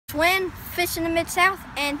Win Fish in the Mid-South,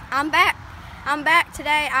 and I'm back. I'm back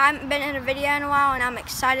today. I haven't been in a video in a while, and I'm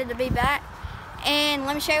excited to be back. And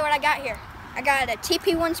let me show you what I got here. I got a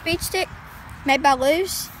TP1 speed stick made by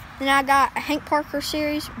Lew's. Then I got a Hank Parker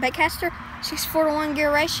series baitcaster, 6:4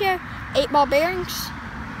 gear ratio, 8-ball bearings.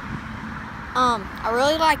 I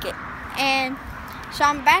really like it. And so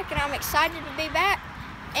I'm back, and I'm excited to be back.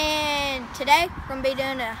 And today we're gonna be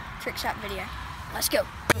doing a trick shot video. Let's go.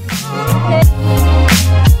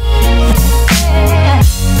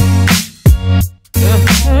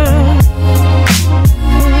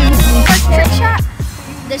 First trick shot,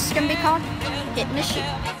 this is going to be called hitting the shoe.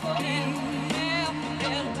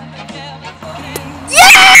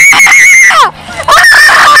 Yeah!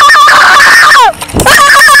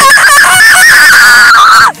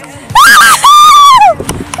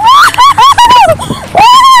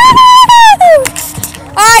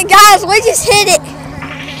 Alright guys, we just hit it.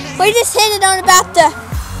 We just hit it on about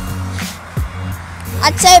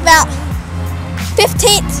I'd say about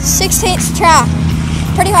 15th, 16th try.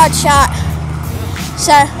 Pretty hard shot.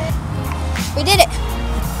 So, we did it.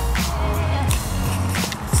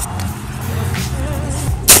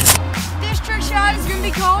 This trick shot is going to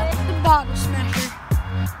be called the bottle smasher.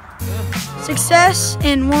 Success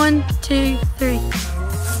in 1, 2, 3.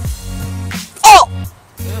 Oh!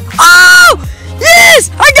 Oh! Yes!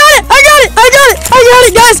 I got it! I got it! I got it! I got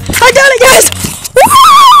it, guys! I got it, guys!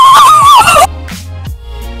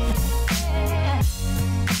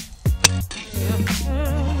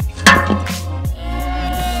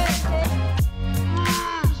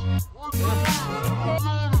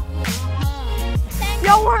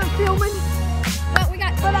 Y'all weren't filming,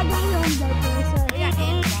 But I got it on GoPro, so. We got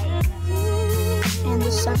and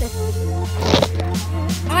this sucker.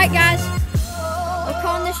 Alright guys, we're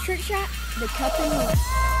calling this trick shot the cup and lid.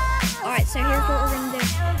 Alright, so here's what we're going to do.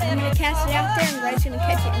 I'm going to cast it out there and Ray's going to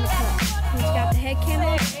catch it in the cup. He's got the head cam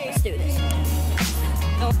on. Let's do this.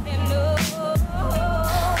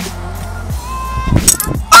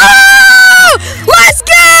 Oh! Let's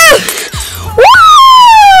go! Woo!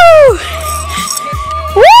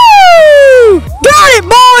 Woo! Got it,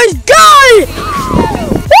 boys! Got it!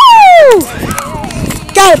 Woo!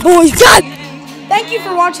 Got it, boys! Got it! Thank you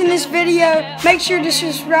for watching this video. Make sure to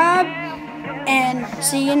subscribe and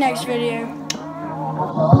see you next video.